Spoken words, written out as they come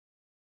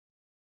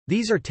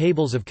These are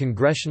tables of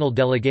congressional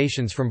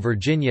delegations from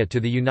Virginia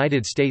to the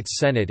United States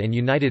Senate and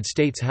United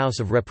States House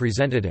of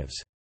Representatives.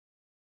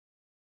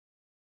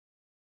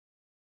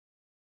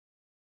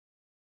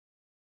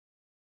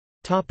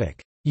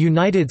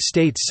 United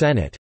States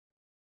Senate.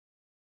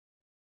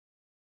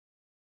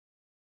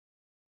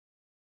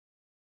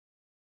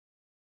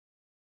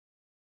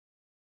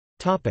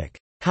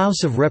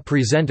 House of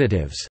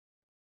Representatives.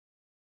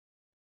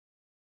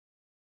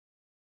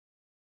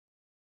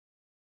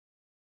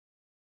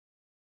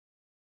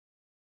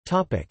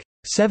 Topic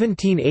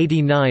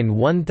 1789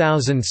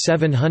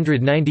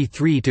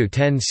 1793 to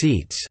 10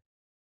 seats.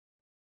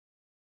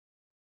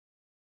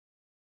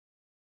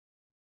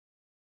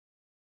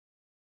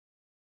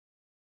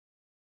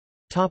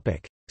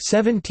 Topic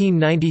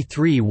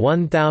 1793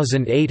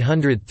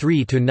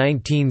 1803 to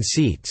 19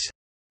 seats.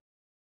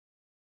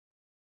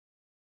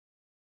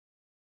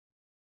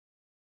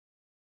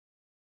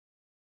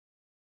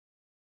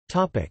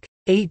 Topic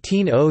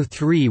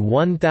 1803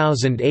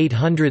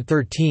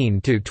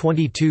 1813 to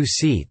 22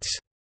 seats.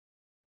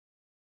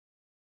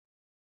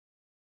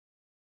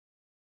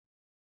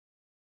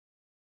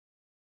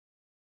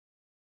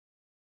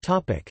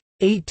 Topic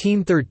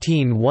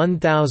 1813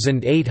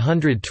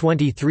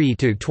 1823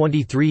 to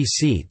 23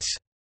 seats.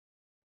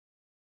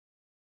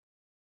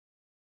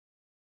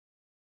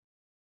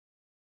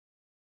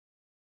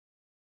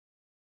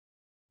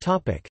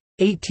 Topic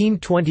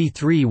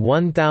 1823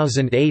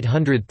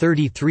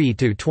 1833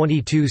 to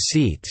 22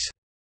 seats.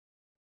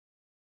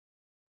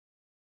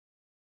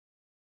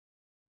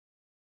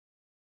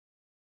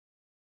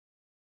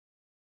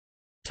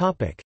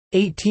 Topic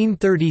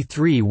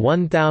 1833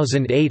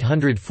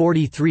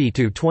 1843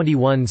 to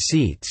 21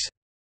 seats.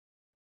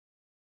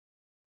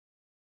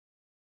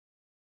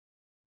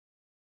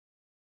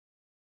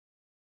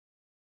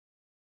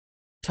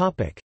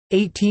 Topic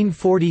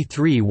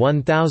 1843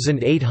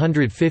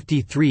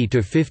 1853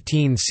 to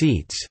 15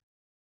 seats.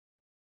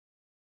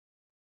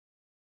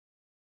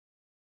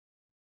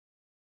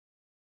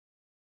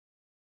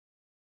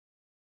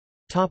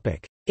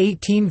 Topic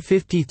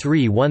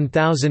 1853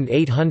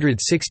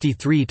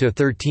 1863 to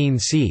 13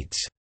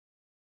 seats.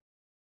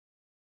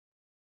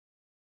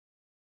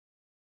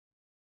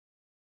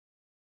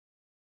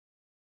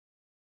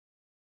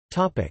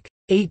 Topic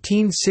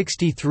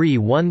 1863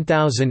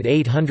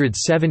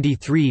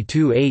 1873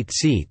 to 8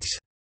 seats.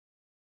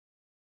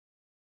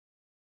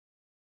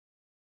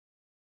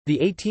 The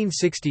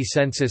 1860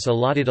 census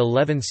allotted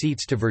 11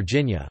 seats to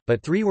Virginia,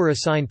 but 3 were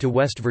assigned to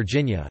West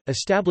Virginia,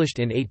 established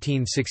in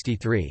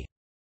 1863.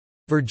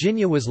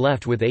 Virginia was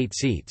left with 8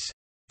 seats.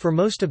 For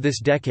most of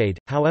this decade,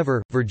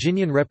 however,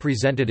 Virginian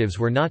representatives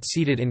were not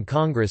seated in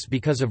Congress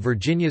because of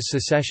Virginia's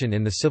secession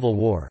in the Civil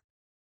War.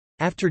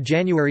 After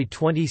January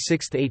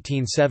 26,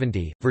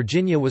 1870,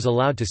 Virginia was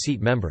allowed to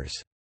seat members.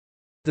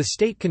 The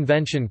state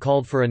convention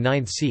called for a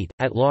 9th seat,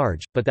 at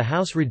large, but the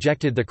House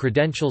rejected the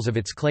credentials of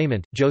its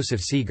claimant,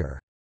 Joseph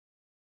Seeger.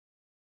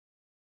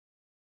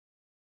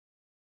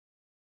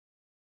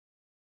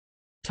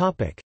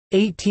 Topic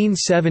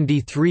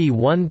 1873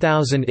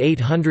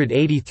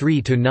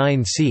 1883 to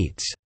 9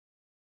 seats.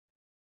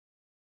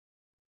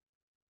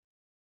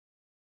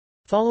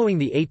 Following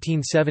the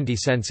 1870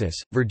 census,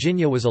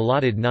 Virginia was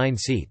allotted 9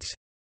 seats.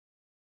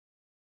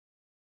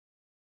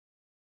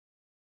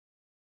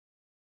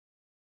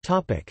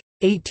 Topic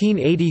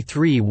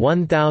 1883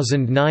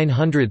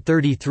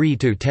 1933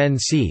 to 10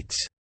 seats.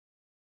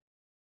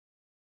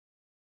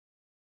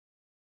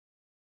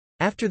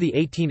 After the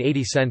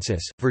 1880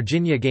 census,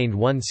 Virginia gained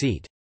 1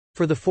 seat.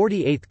 For the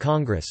 48th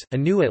Congress, a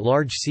new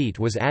at-large seat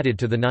was added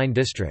to the 9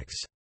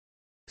 districts.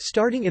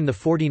 Starting in the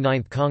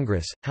 49th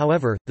Congress,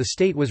 however, the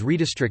state was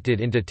redistricted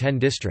into 10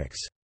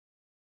 districts.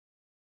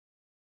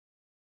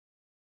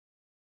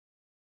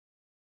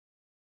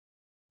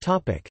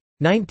 Topic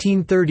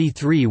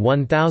 1933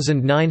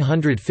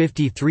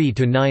 1953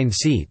 to 9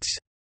 seats.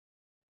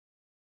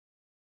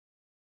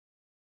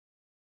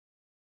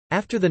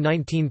 After the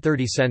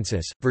 1930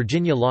 census,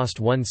 Virginia lost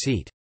 1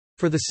 seat.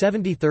 For the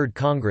 73rd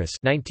Congress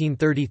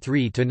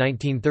 1933 to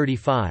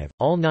 1935,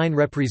 all 9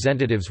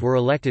 representatives were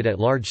elected at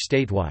large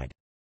statewide.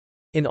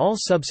 In all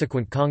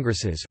subsequent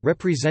Congresses,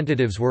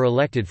 representatives were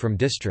elected from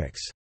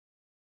districts.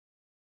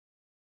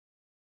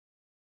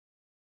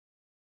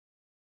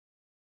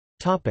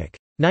 Topic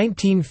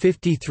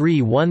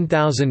 1953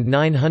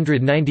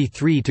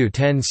 1993 to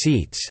 10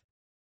 seats.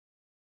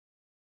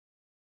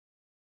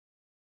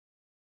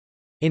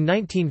 In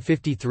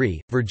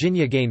 1953,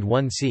 Virginia gained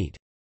 1 seat.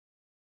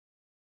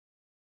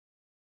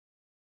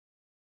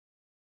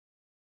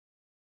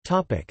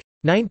 Topic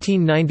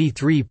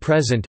 1993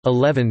 present,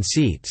 11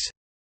 seats.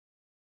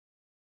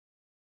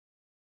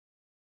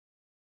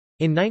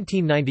 In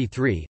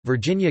 1993,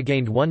 Virginia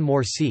gained 1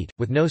 more seat,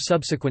 with no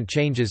subsequent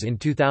changes in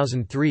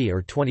 2003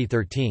 or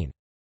 2013.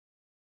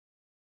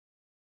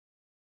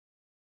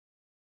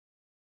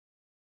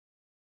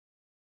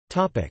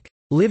 Topic: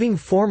 Living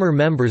former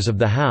members of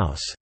the House.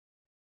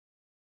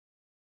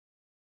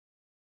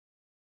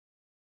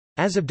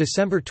 As of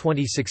December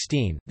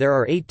 2016, there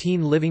are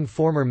 18 living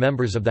former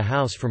members of the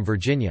House from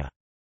Virginia.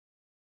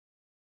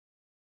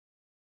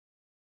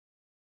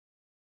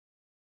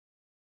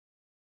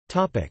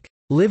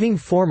 Living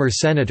former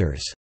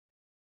senators.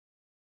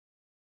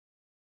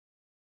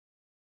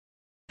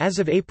 As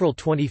of April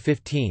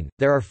 2015,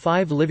 there are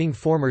 5 living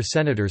former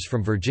senators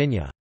from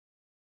Virginia.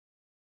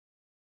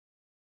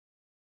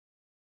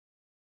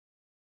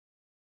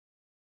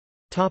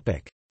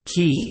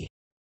 Key.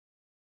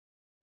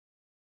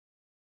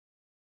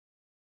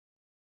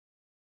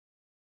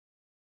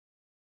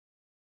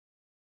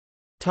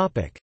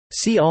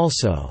 See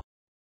also: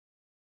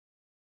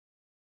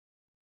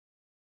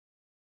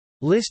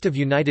 List of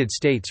United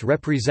States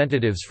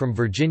representatives from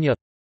Virginia,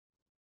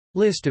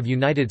 List of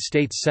United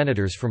States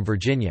senators from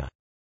Virginia.